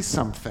say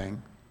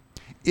something,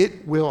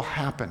 it will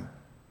happen.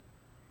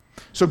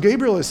 So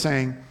Gabriel is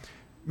saying,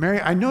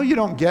 Mary, I know you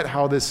don't get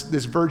how this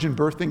virgin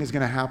birth thing is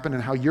going to happen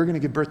and how you're going to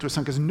give birth to a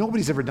son, because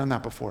nobody's ever done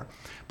that before.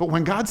 But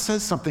when God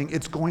says something,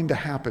 it's going to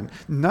happen.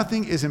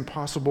 Nothing is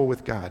impossible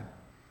with God.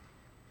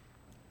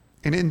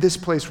 And in this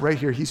place right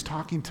here, he's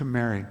talking to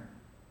Mary,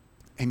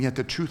 and yet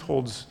the truth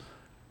holds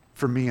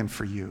for me and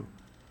for you.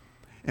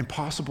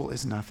 Impossible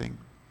is nothing.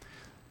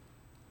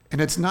 And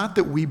it's not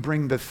that we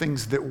bring the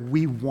things that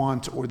we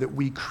want or that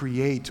we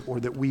create or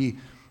that we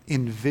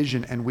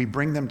envision and we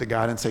bring them to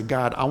God and say,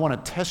 God, I want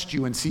to test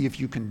you and see if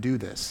you can do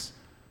this.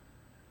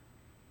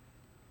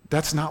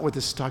 That's not what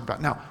this is talking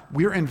about. Now,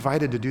 we're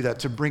invited to do that,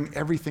 to bring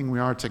everything we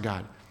are to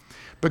God.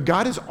 But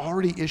God has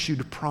already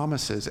issued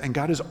promises, and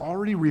God has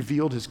already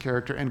revealed his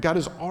character, and God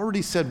has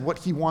already said what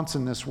he wants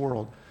in this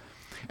world.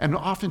 And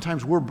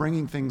oftentimes we're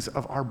bringing things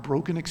of our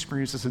broken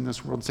experiences in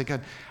this world and say,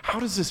 God,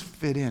 how does this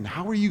fit in?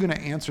 How are you going to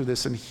answer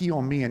this and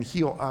heal me and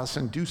heal us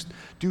and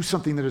do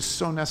something that is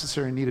so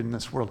necessary and needed in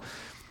this world?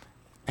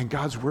 And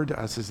God's word to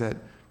us is that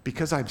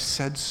because I've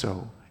said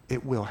so,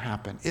 it will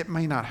happen. It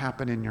may not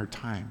happen in your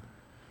time.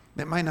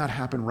 It might not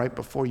happen right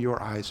before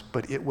your eyes,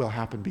 but it will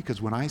happen,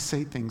 because when I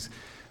say things,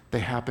 they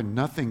happen.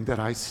 Nothing that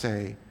I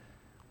say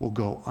will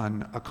go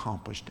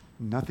unaccomplished.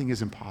 Nothing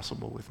is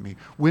impossible with me.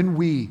 When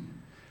we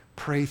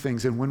pray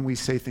things and when we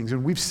say things,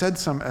 and we've said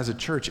some as a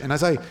church, and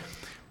as I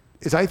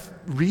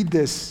read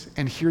this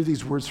and hear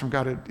these words from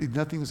God,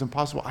 nothing is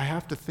impossible, I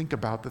have to think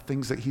about the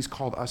things that he's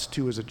called us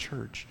to as a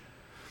church.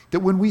 That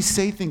when we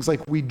say things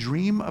like, we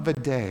dream of a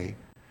day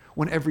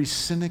when every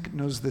cynic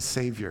knows the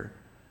Savior,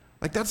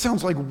 that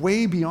sounds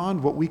way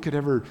beyond what we could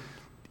ever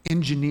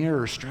engineer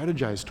or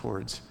strategize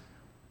towards.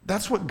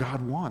 That's what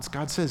God wants.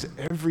 God says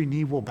every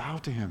knee will bow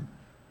to him.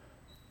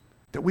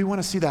 That we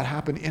want to see that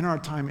happen in our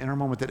time, in our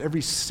moment, that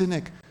every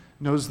cynic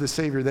knows the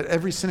Savior, that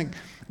every cynic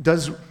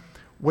does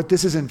what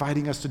this is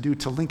inviting us to do,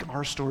 to link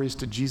our stories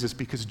to Jesus,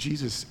 because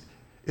Jesus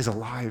is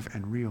alive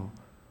and real.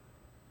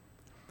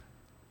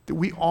 That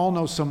we all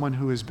know someone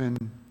who has been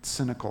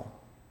cynical.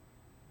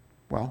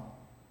 Well,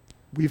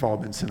 we've all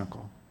been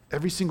cynical.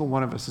 Every single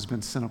one of us has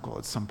been cynical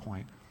at some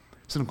point.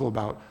 Cynical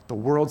about the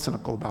world,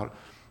 cynical about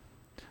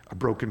a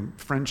broken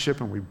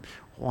friendship and we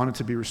want it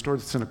to be restored,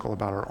 cynical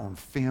about our own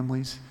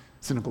families,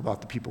 cynical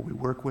about the people we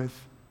work with.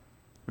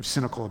 We're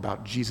cynical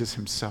about Jesus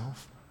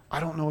himself.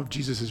 I don't know if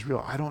Jesus is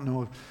real. I don't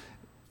know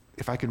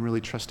if I can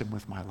really trust him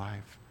with my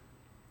life.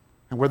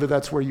 And whether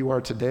that's where you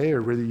are today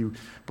or whether you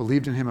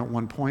believed in him at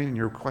one point and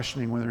you're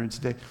questioning whether it's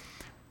today,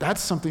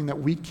 that's something that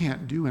we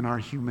can't do in our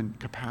human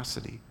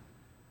capacity.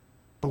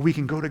 But we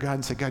can go to God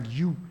and say, God,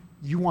 you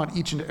want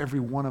each and every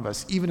one of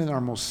us, even in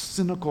our most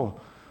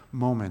cynical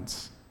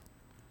moments,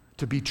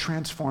 to be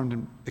transformed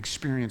and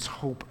experience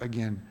hope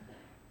again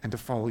and to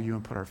follow you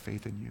and put our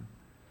faith in you.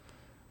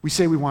 We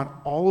say we want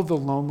all of the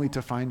lonely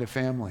to find a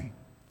family.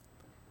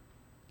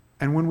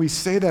 And when we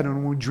say that and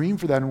when we dream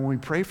for that and when we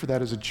pray for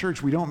that as a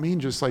church, we don't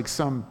mean just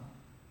some,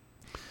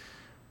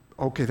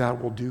 okay,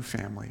 that will do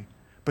family,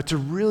 but to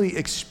really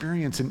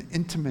experience an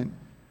intimate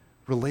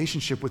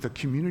relationship with a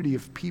community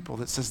of people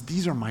that says,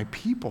 these are my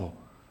people.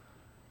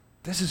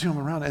 This is who I'm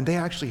around, and they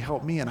actually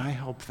help me and I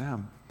help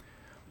them.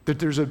 That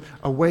there's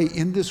a way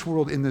in this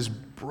world, in this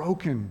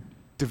broken,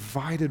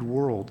 divided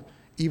world,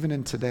 even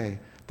in today,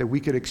 that we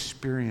could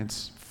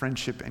experience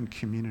friendship and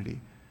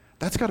community.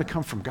 That's got to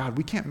come from God.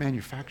 We can't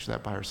manufacture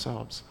that by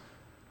ourselves.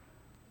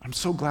 I'm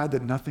so glad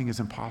that nothing is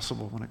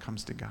impossible when it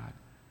comes to God.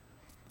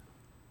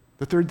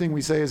 The third thing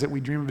we say is that we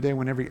dream of a day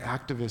when every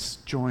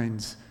activist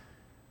joins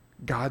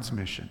God's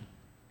mission.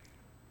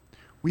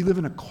 We live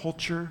in a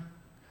culture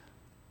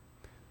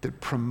that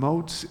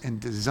promotes and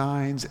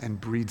designs and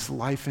breathes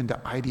life into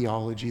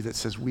ideology that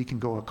says we can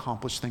go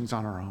accomplish things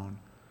on our own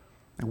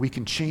and we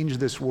can change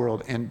this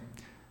world. And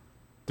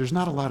there's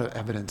not a lot of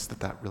evidence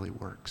that that really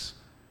works.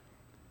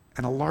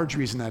 And a large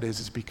reason that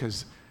is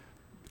because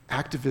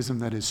activism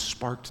that is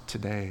sparked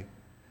today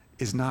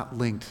is not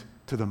linked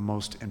to the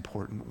most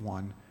important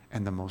one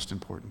and the most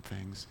important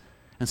things.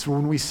 And so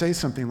when we say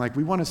something like,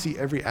 we want to see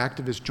every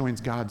activist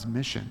joins God's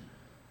mission,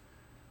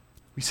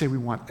 we say we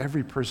want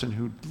every person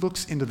who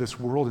looks into this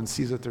world and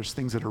sees that there's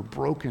things that are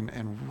broken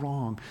and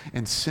wrong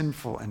and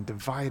sinful and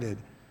divided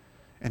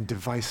and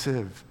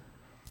divisive.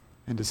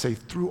 And to say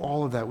through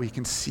all of that, we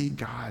can see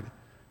God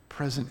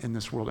present in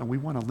this world. And we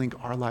want to link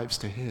our lives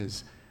to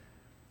his.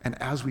 And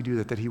as we do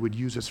that, that he would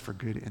use us for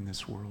good in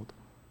this world.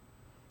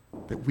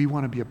 That we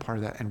want to be a part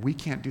of that. And we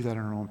can't do that in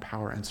our own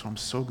power. And so I'm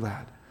so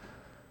glad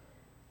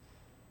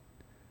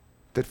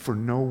that for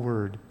no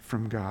word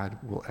from God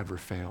will ever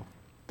fail.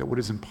 That what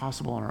is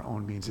impossible on our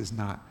own means is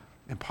not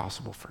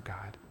impossible for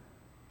God.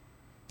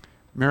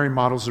 Mary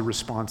models a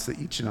response that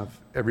each and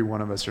every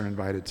one of us are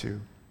invited to.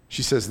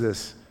 She says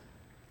this,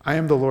 "I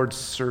am the Lord's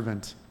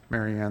servant,"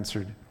 Mary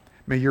answered.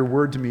 "May your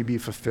word to me be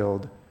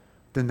fulfilled."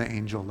 Then the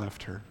angel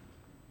left her.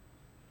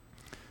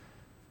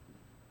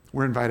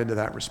 We're invited to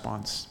that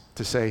response,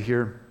 to say,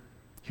 here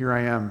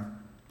I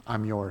am,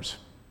 I'm yours.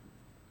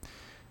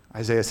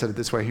 Isaiah said it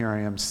this way, "Here I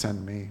am,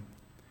 send me."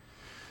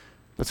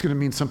 That's going to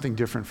mean something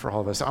different for all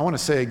of us. I want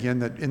to say again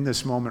that in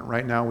this moment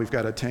right now, we've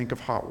got a tank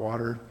of hot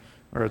water,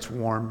 or it's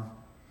warm,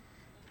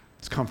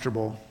 it's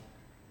comfortable.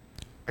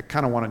 I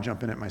kind of want to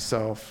jump in it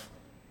myself.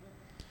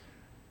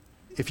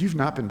 If you've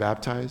not been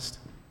baptized,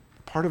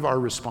 part of our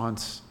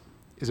response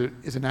is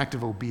an act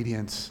of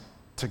obedience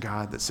to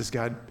God that says,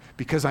 God,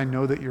 because I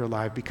know that you're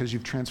alive, because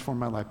you've transformed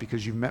my life,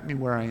 because you've met me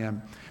where I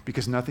am,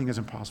 because nothing is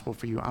impossible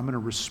for you, I'm going to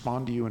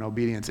respond to you in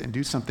obedience and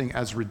do something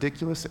as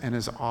ridiculous and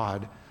as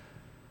odd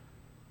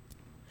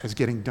as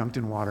getting dunked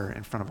in water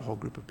in front of a whole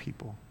group of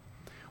people.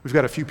 We've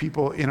got a few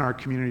people in our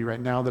community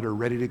right now that are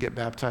ready to get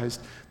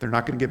baptized. They're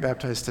not going to get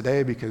baptized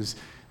today because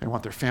they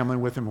want their family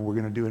with them, and we're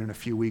going to do it in a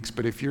few weeks.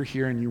 But if you're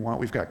here and you want,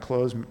 we've got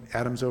clothes.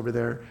 Adam's over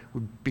there.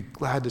 We'd be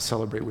glad to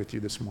celebrate with you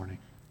this morning.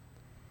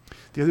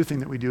 The other thing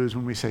that we do is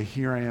when we say,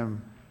 "Here I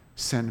am,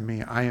 send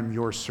me, I am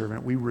your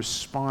servant," we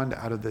respond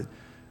out of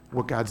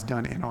what God's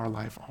done in our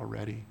life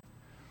already.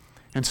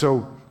 And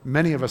so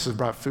many of us have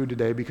brought food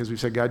today because we've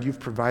said, God, you've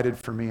provided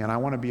for me, and I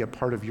want to be a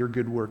part of your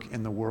good work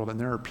in the world. And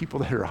there are people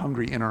that are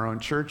hungry in our own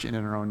church and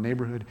in our own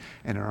neighborhood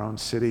and in our own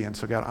city. And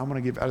so, God, I want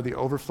to give out of the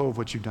overflow of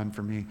what you've done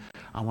for me,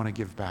 I want to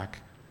give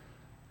back.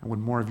 And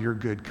when more of your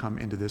good come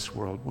into this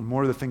world, when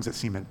more of the things that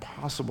seem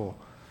impossible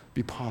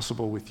be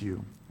possible with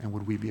you, and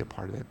would we be a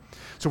part of it?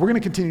 So we're going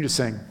to continue to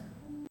sing.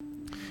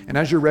 And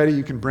as you're ready,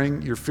 you can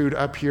bring your food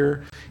up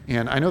here.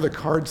 And I know the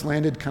cards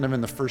landed kind of in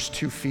the first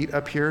 2 feet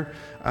up here.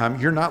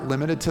 You're not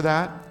limited to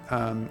that.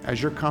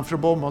 As you're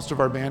comfortable, most of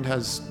our band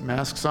has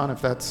masks on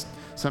if that's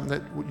something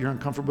that you're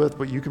uncomfortable with,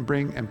 but you can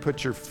bring and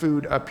put your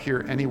food up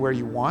here anywhere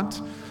you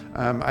want.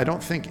 I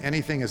don't think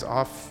anything is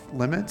off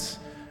limits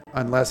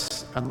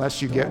unless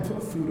you get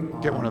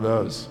one of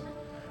those.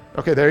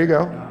 Okay, there you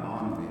go.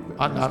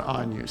 Not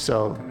on you.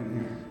 So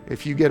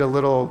if you get a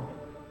little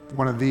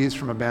one of these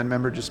from a band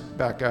member, just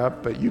back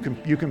up, but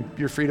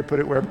you're free to put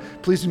it wherever.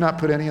 Please do not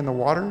put any in the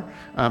water,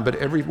 but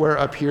everywhere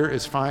up here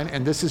is fine.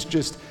 And this is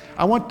just,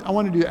 I want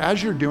to do,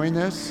 as you're doing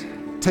this,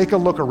 take a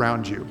look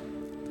around you.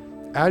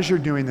 As you're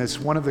doing this,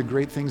 one of the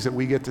great things that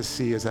we get to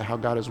see is that how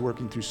God is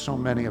working through so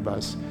many of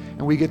us.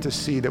 And we get to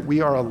see that we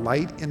are a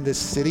light in this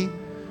city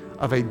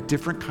of a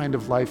different kind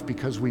of life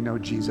because we know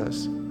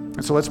Jesus.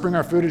 And so let's bring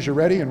our food as you're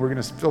ready, and we're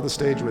going to fill the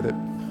stage with it.